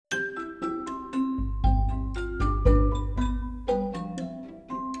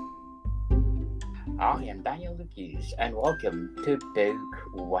I am Daniel Lucas, and welcome to Book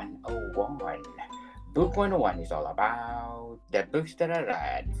 101. Book 101 is all about the books that I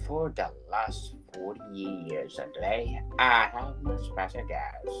read for the last 40 years, and today I have my special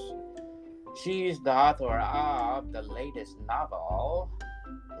guest. She is the author of the latest novel,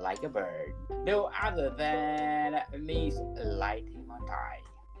 Like a Bird, no other than Miss Laitie Montai.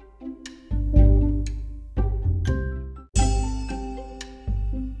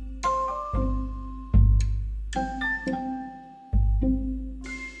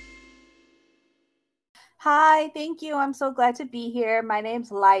 Hi, thank you. I'm so glad to be here. My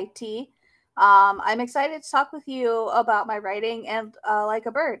name's Laitie. I'm excited to talk with you about my writing and like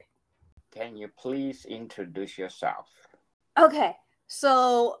a bird. Can you please introduce yourself? Okay,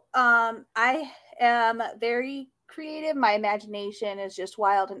 I am very creative. My imagination is just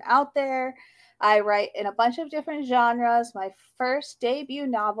wild and out there. I write in a bunch of different genres. My first debut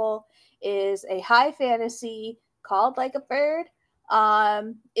novel is a high fantasy called Like a Bird.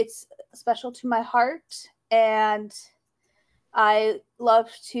 It's special to my heart, and I love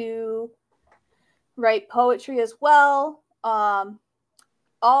to write poetry as well.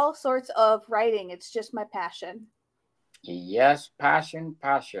 All sorts of writing. It's just my passion. Yes, passion,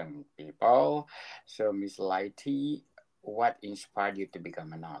 people. So, Miss Lighty, what inspired you to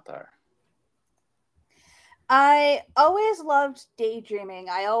become an author? I always loved daydreaming.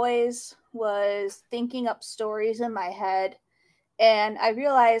 I always was thinking up stories in my head. And I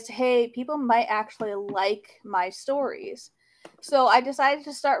realized, hey, people might actually like my stories. So I decided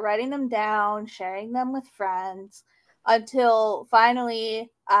to start writing them down, sharing them with friends, until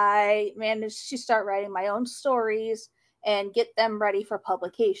finally I managed to start writing my own stories and get them ready for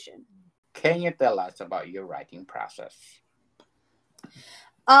publication. Can you tell us about your writing process?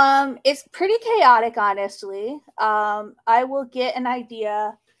 It's pretty chaotic, honestly. I will get an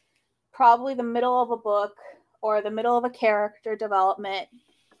idea, probably the middle of a book or the middle of a character development,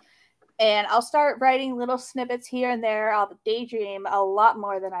 and I'll start writing little snippets here and there. I'll daydream a lot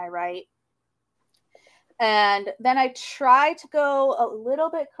more than I write. And then I try to go a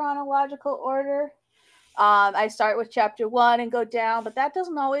little bit chronological order. I start with chapter one and go down, but that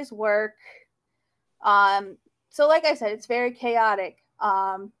doesn't always work. So, like I said, it's very chaotic.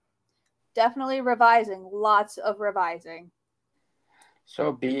 Definitely revising, lots of revising.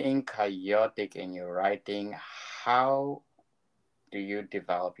 So, being chaotic in your writing, how do you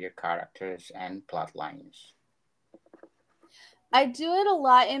develop your characters and plot lines? I do it a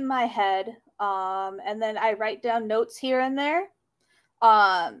lot in my head, and then I write down notes here and there.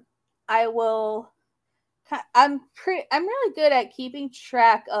 Um, I will. I'm really good at keeping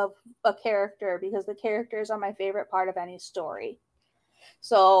track of a character because the characters are my favorite part of any story.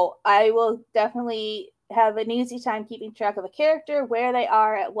 So I will definitely have an easy time keeping track of a character, where they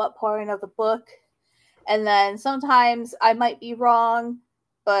are at what point of the book, and then sometimes I might be wrong,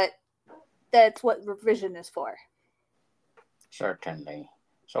 but that's what revision is for. Certainly.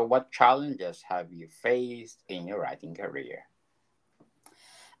 So, what challenges have you faced in your writing career?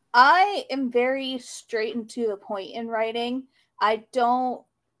 I am very straight and to the point in writing. I don't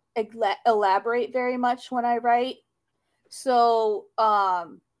elaborate very much when I write. So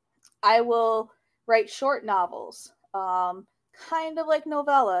I will write short novels, kind of like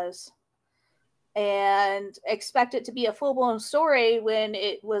novellas, and expect it to be a full blown story when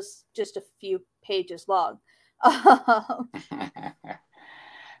it was just a few pages long.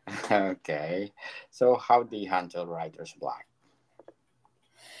 Okay. So, how do you handle writer's block?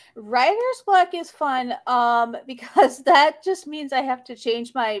 Writer's block is fun because that just means I have to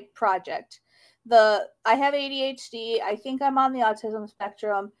change my project. I have ADHD. I think I'm on the autism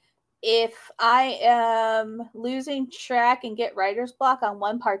spectrum. If I am losing track and get writer's block on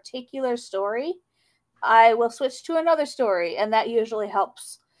one particular story, I will switch to another story, and that usually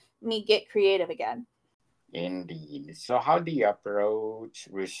helps me get creative again. Indeed. So, how do you approach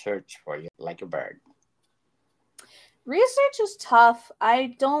research for you like a bird? Research is tough.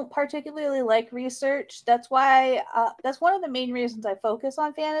 I don't particularly like research. That's one of the main reasons I focus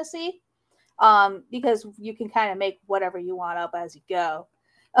on fantasy, because you can kind of make whatever you want up as you go.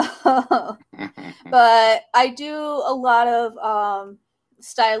 But I do a lot of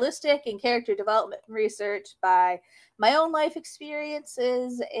stylistic and character development research by my own life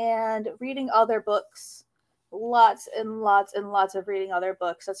experiences and reading other books. Lots and lots and lots of reading other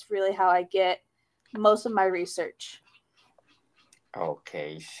books. That's really how I get most of my research.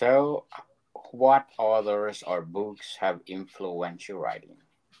 Okay, so what authors or books have influenced your writing?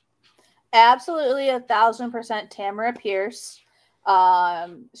 Absolutely 1,000% Tamara Pierce.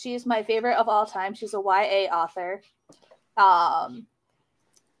 She's my favorite of all time. She's a YA author. Um,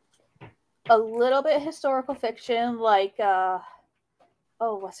 a little bit historical fiction, like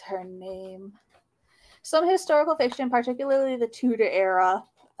what's her name? Some historical fiction, particularly the Tudor era.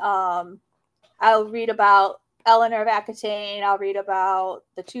 I'll read about Eleanor of Aquitaine. I'll read about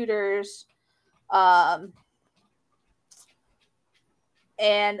the Tudors, and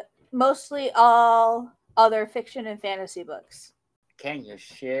mostly all other fiction and fantasy books. Can you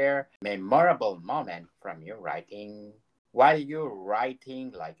share a memorable moment from your writing while you're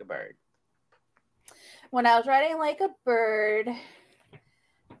writing like a bird? When I was writing like a bird,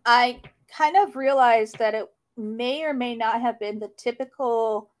 I kind of realized that it may or may not have been the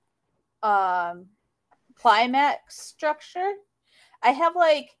typical climax structure. I have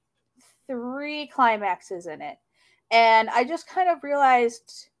like 3 climaxes in it. And I just kind of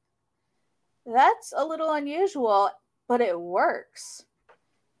realized that's a little unusual, but it works.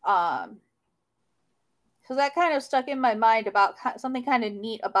 So that kind of stuck in my mind about something kind of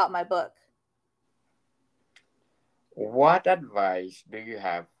neat about my book. What advice do you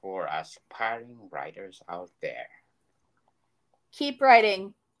have for aspiring writers out there? Keep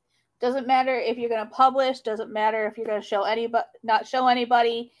writing. Doesn't matter if you're going to publish. Doesn't matter if you're going to show anybody, not show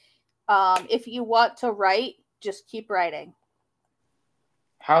anybody. If you want to write, just keep writing.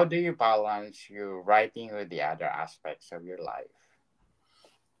 How do you balance your writing with the other aspects of your life?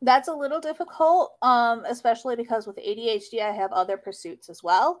 That's a little difficult, especially because with ADHD, I have other pursuits as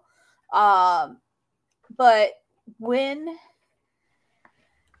well. But when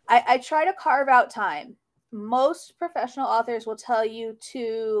I try to carve out time, most professional authors will tell you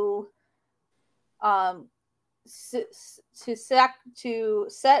to set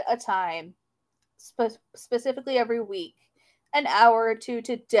a time, specifically every week, an hour or two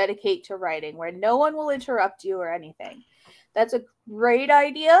to dedicate to writing, where no one will interrupt you or anything. That's a great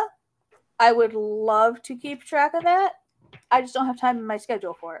idea. I would love to keep track of that. I just don't have time in my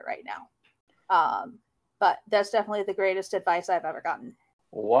schedule for it right now. But that's definitely the greatest advice I've ever gotten.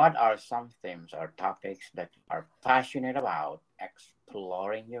 What are some themes or topics that you are passionate about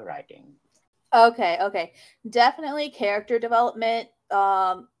exploring your writing? Okay. Definitely character development.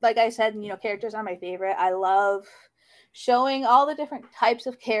 Like I said, characters are my favorite. I love showing all the different types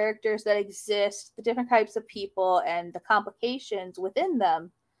of characters that exist, the different types of people, and the complications within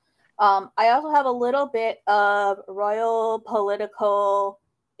them. I also have a little bit of royal political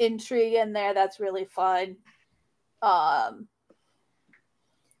intrigue in there that's really fun.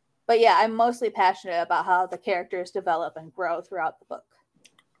 But yeah, I'm mostly passionate about how the characters develop and grow throughout the book.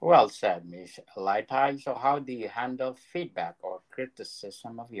 Well said, Miss Laitie. So, how do you handle feedback or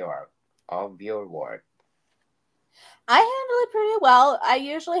criticism of your work? I handle it pretty well. I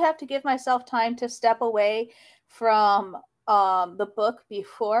usually have to give myself time to step away from the book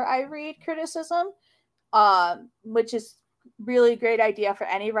before I read criticism, which is really great idea for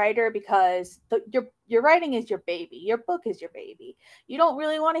any writer, because your writing is your baby. Your book is your baby. You don't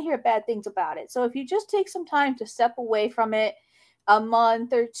really want to hear bad things about it. So if you just take some time to step away from it, a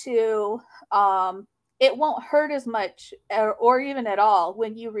month or two, it won't hurt as much or even at all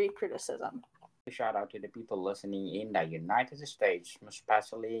when you read criticism. Shout out to the people listening in the United States,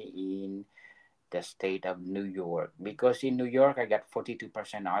 especially in the state of New York. Because in New York, I got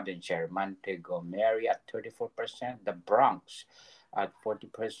 42% audience share. Montgomery at 34%. The Bronx at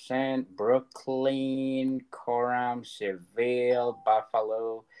 40%. Brooklyn, Coram, Seville,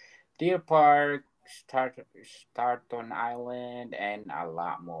 Buffalo, Deer Park, Staten Island, and a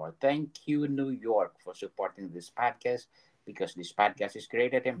lot more. Thank you, New York, for supporting this podcast, because this podcast is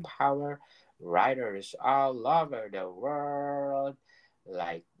created to empower writers all over the world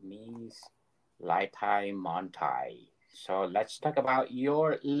like Miss Laitie Montai. So let's talk about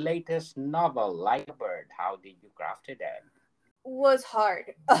your latest novel, Like a Bird. How did you craft it? Was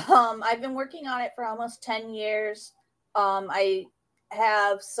hard. I've been working on it for almost 10 years. I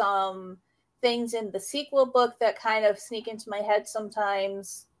have some things in the sequel book that kind of sneak into my head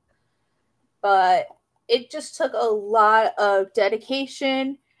sometimes, but it just took a lot of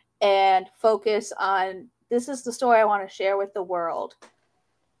dedication and focus on, this is the story I want to share with the world.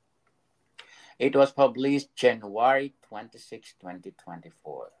 It was published January 26,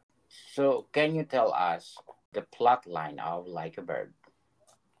 2024. So can you tell us the plot line of Like a Bird?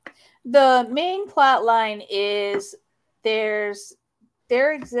 The main plot line is there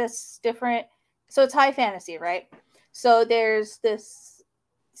exists different, so it's high fantasy, right? So there's this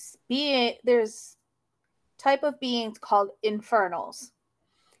there's type of beings called infernals.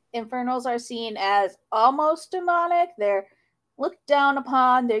 Infernals are seen as almost demonic. They're looked down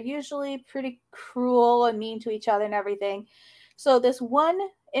upon. They're usually pretty cruel and mean to each other and everything. So this one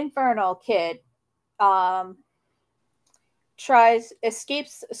infernal kid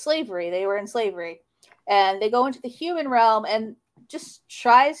escapes slavery. They were in slavery, and they go into the human realm and just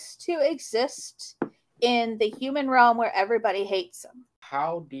tries to exist in the human realm where everybody hates him.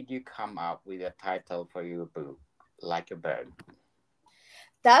 How did you come up with a title for your book, Like a Bird?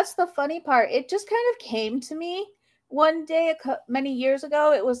 That's the funny part. It just kind of came to me one day many years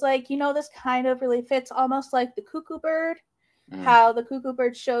ago. It was like, this kind of really fits almost like the cuckoo bird, Mm, how the cuckoo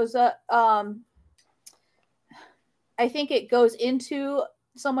bird shows up. I think it goes into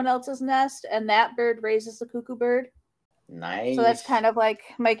someone else's nest and that bird raises the cuckoo bird. So that's nice. kind of like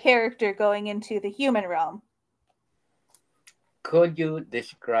my character going into the human realm. Could you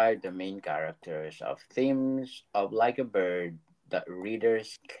describe the main characters of themes of Like a Bird that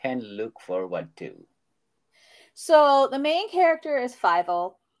readers can look forward to? So the main character is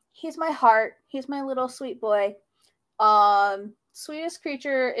Fievel. He's my heart. He's my little sweet boy. Sweetest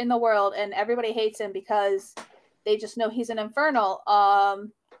creature in the world, and everybody hates him because they just know he's an infernal.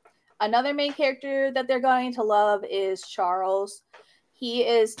 Another main character that they're going to love is Charles. He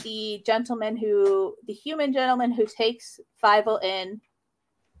is the human gentleman who takes Fievel in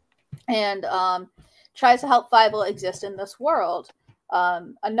and tries to help Fievel exist in this world.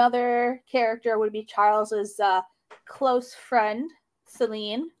 Another character would be Charles's close friend,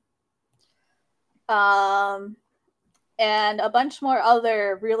 Celine. And a bunch more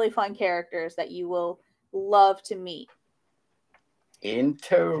other really fun characters that you will love to meet.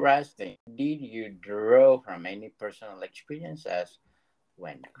 Interesting. Did you draw from any personal experiences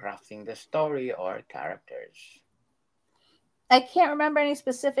when crafting the story or characters? I can't remember any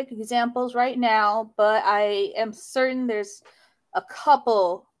specific examples right now, but I am certain there's a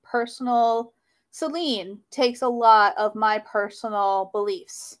couple personal. Celine takes a lot of my personal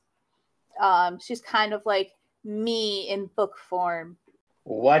beliefs. She's kind of like me in book form.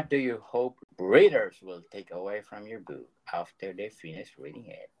 What do you hope readers will take away from your book after they finish reading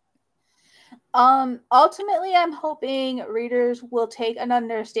it? Ultimately, I'm hoping readers will take an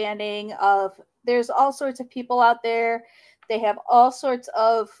understanding of there's all sorts of people out there. They have all sorts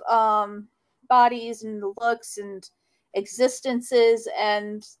of bodies and looks and existences,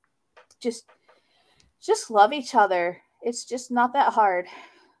 and just love each other. It's just not that hard.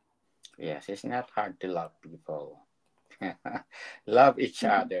 Yes, it's not hard to love people. Love each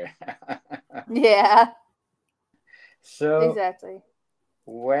other. Yeah, So, exactly.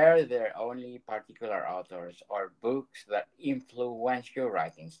 were there only particular authors or books that influence your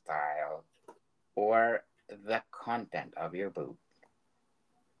writing style or the content of your book?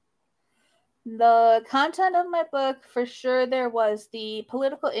 The content of my book, for sure, there was the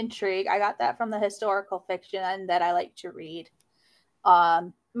political intrigue. I got that from the historical fiction that I like to read.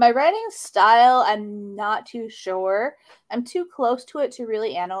 My writing style, I'm not too sure. I'm too close to it to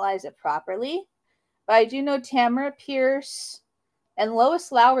really analyze it properly. But I do know Tamara Pierce and Lois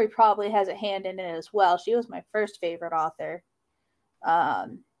Lowry probably has a hand in it as well. She was my first favorite author.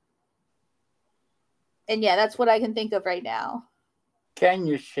 Um, and yeah, that's what I can think of right now. Can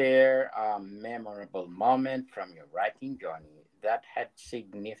you share a memorable moment from your writing journey that had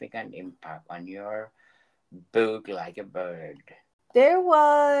significant impact on your book, Like a Bird? There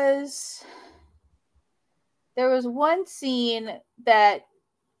was one scene that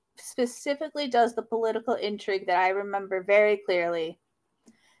specifically does the political intrigue that I remember very clearly.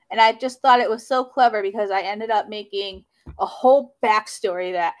 And I just thought it was so clever because I ended up making a whole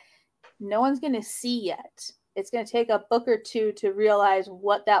backstory that no one's going to see yet. It's going to take a book or two to realize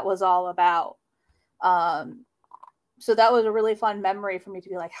what that was all about. So that was a really fun memory for me to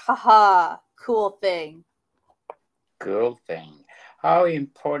be like, haha, cool thing. Cool thing. How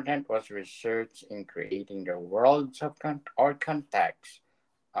important was research in creating the worlds of or context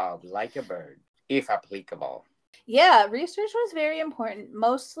of Like a Bird, if applicable? Yeah, research was very important.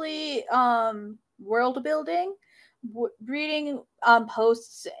 Mostly world building, reading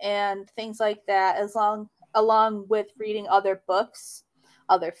posts and things like that, along with reading other books,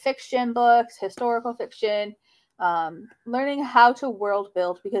 other fiction books, historical fiction, learning how to world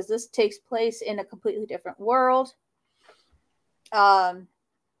build because this takes place in a completely different world. Um,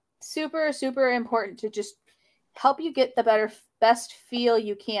 super super important to just help you get the best feel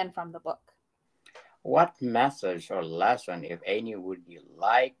you can from the book. What message or lesson, if any, would you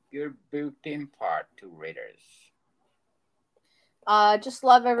like your book to impart to readers? Just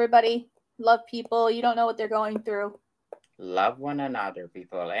love everybody, love people. You don't know what they're going through. Love one another,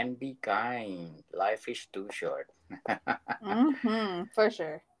 people, and be kind. Life is too short. For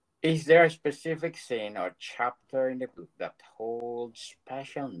sure. Is there a specific scene or chapter in the book that holds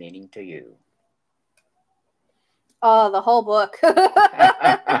special meaning to you? Oh, the whole book.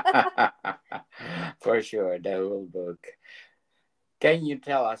 For sure, the whole book. Can you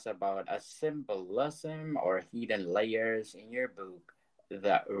tell us about a symbolism or hidden layers in your book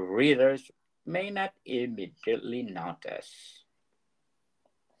that readers may not immediately notice?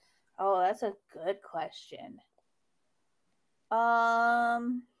 Oh, that's a good question.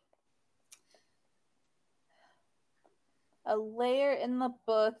 Um, a layer in the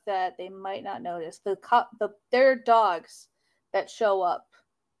book that they might not notice. There are dogs that show up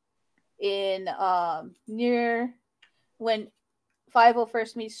in near when Fievel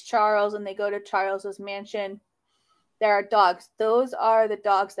first meets Charles and they go to Charles's mansion. There are dogs. Those are the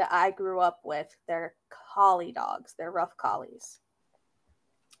dogs that I grew up with. They're collie dogs. They're rough collies.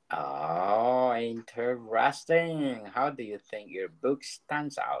 Oh, interesting. How do you think your book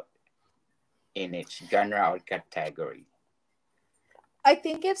stands out in its genre or category? I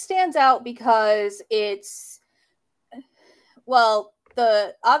think it stands out because the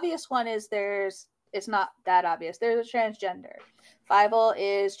obvious one is it's not that obvious. There's a transgender. Fievel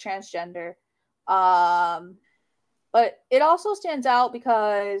is transgender. Um, but it also stands out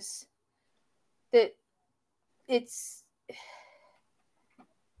because that it's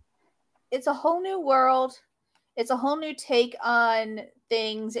it's a whole new world. It's a whole new take on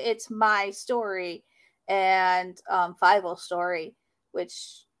things. It's my story and Fievel's story,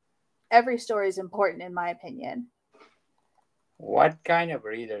 which every story is important in my opinion. What kind of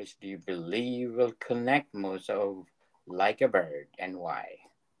readers do you believe will connect most of Like a Bird and why?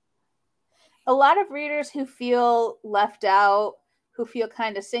 A lot of readers who feel left out, who feel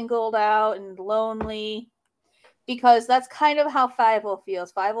kind of singled out and lonely, because that's kind of how Fievel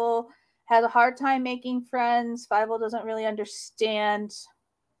feels. Fievel has a hard time making friends. Fievel doesn't really understand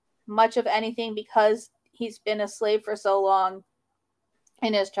much of anything because he's been a slave for so long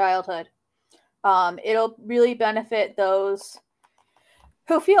in his childhood. It'll really benefit those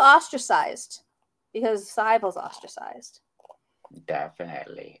who feel ostracized because Fievel's ostracized.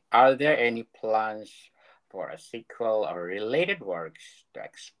 Definitely. Are there any plans for a sequel or related works to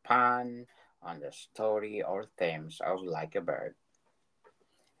expand on the story or themes of Like a Bird?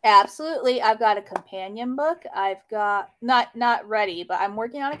 Absolutely. I've got a companion book. I've got not ready, but I'm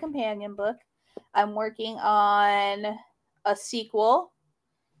working on a companion book. I'm working on a sequel,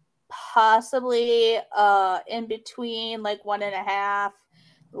 possibly in between like one and a half.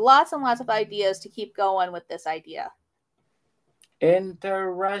 Lots and lots of ideas to keep going with this idea.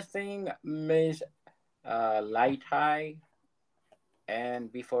 Interesting, Miss Laitie. And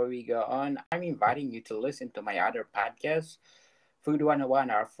before we go on, I'm inviting you to listen to my other podcast, Food 101,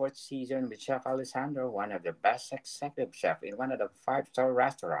 our fourth season with Chef Alessandro, one of the best executive chefs in one of the five-star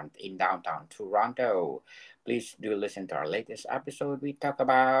restaurants in downtown Toronto. Please do listen to our latest episode. We talk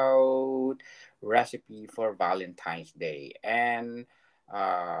about recipe for Valentine's Day and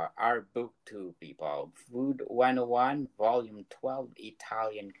our book too, people. Food 101, Volume 12,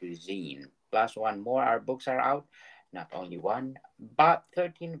 Italian Cuisine. Plus one more, our books are out. Not only one, but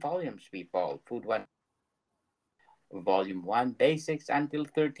 13 volumes, people. Food 1 Volume 1, Basics until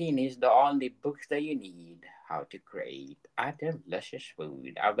 13 is the only books that you need. How to create a delicious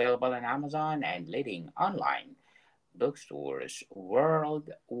food. Available on Amazon and leading online bookstores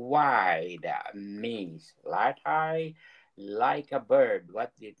worldwide. Miss Laitie, Like a Bird.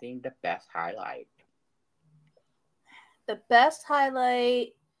 What do you think the best highlight? The best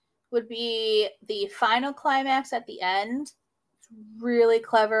highlight would be the final climax at the end. Really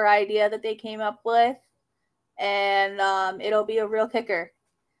clever idea that they came up with, and it'll be a real kicker.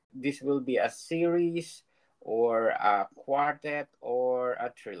 This will be a series or a quartet or a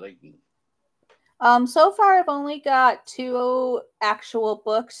trilogy. So far, I've only got two actual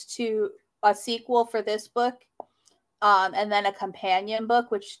books to a sequel for this book, and then a companion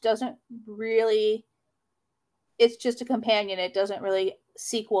book, which doesn't really. It's just a companion. It doesn't really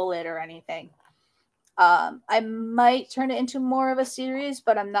sequel it or anything. I might turn it into more of a series,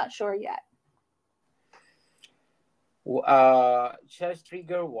 but I'm not sure yet. Says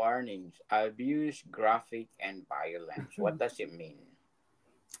trigger warnings, abuse, graphic, and violence. What does it mean?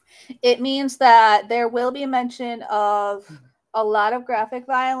 It means that there will be mention of a lot of graphic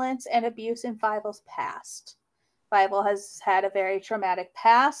violence and abuse in Fievel's past. Fievel has had a very traumatic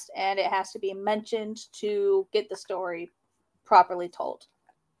past, and it has to be mentioned to get the story properly told.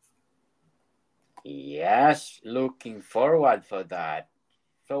 Yes, looking forward for that.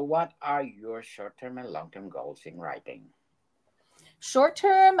 So, what are your short term and long term goals in writing? Short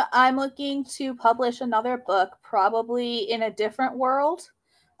term, I'm looking to publish another book, probably in a different world.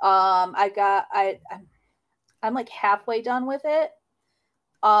 I'm like halfway done with it.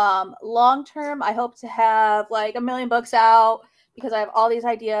 Long term, I hope to have like a million books out because I have all these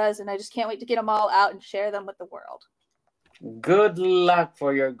ideas and I just can't wait to get them all out and share them with the world. Good luck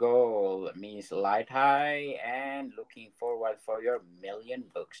for your goal, Miss Laitie, and looking forward for your million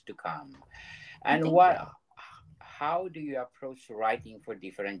books to come. And Thank you. how do you approach writing for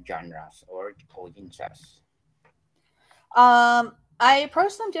different genres or audiences? I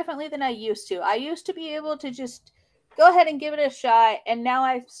approach them differently than I used to. I used to be able to just go ahead and give it a shot, and now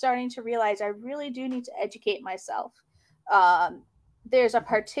I'm starting to realize I really do need to educate myself. Um, there's a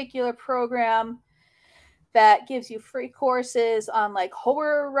particular program that gives you free courses on like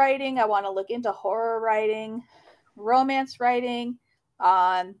horror writing. I want to look into horror writing, romance writing.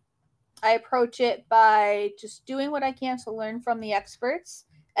 Um, I approach it by just doing what I can to learn from the experts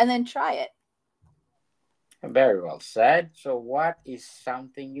and then try it. Very well said. So, what is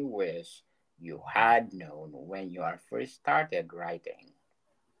something you wish you had known when you are first started writing?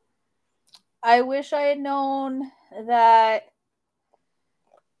 I wish I had known that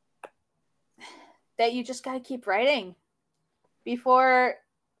that you just got to keep writing before.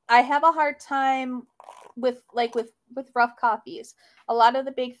 I have a hard time with with rough copies. A lot of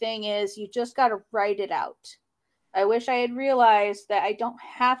the big thing is you just got to write it out. I wish I had realized that I don't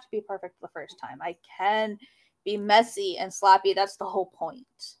have to be perfect the first time. I can be messy and sloppy. That's the whole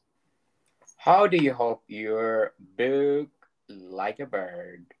point. How do you hope your book, Like a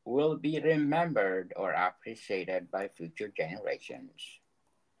Bird, will be remembered or appreciated by future generations?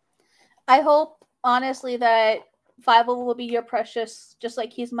 I hope honestly that Fievel will be your precious, just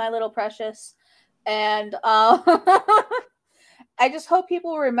like he's my little precious. And I just hope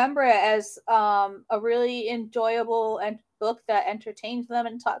people remember it as a really enjoyable and book that entertained them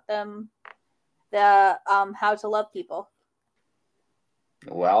and taught them the how to love people.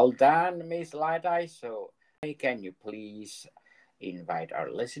 Well done, Miss Lightai. So, can you please invite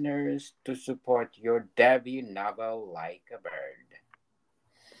our listeners to support your debut novel, Like a Bird?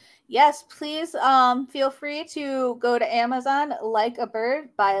 Yes, please feel free to go to Amazon, Like a Bird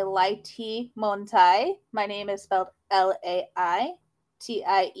by Laitie Montai. My name is spelled Laitie.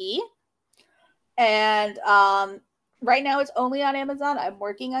 And right now it's only on Amazon. I'm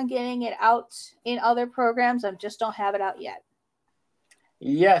working on getting it out in other programs. I just don't have it out yet.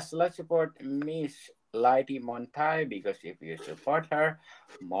 Yes, let's support Miss Laitie Montai because if you support her,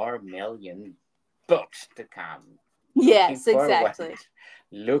 more million books to come. Looking Yes, forward, exactly.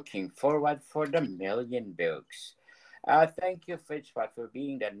 looking forward for the million books. Thank you, Fitzpat, for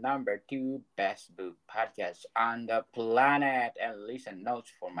being the number two best book podcast on the planet. And listen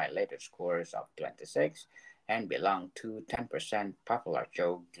notes for my latest scores of 26 and belong to 10% popular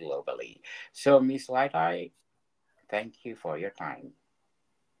show globally. So, Miss Lightai, thank you for your time.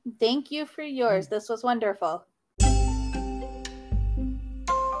 Thank you for yours. This was wonderful.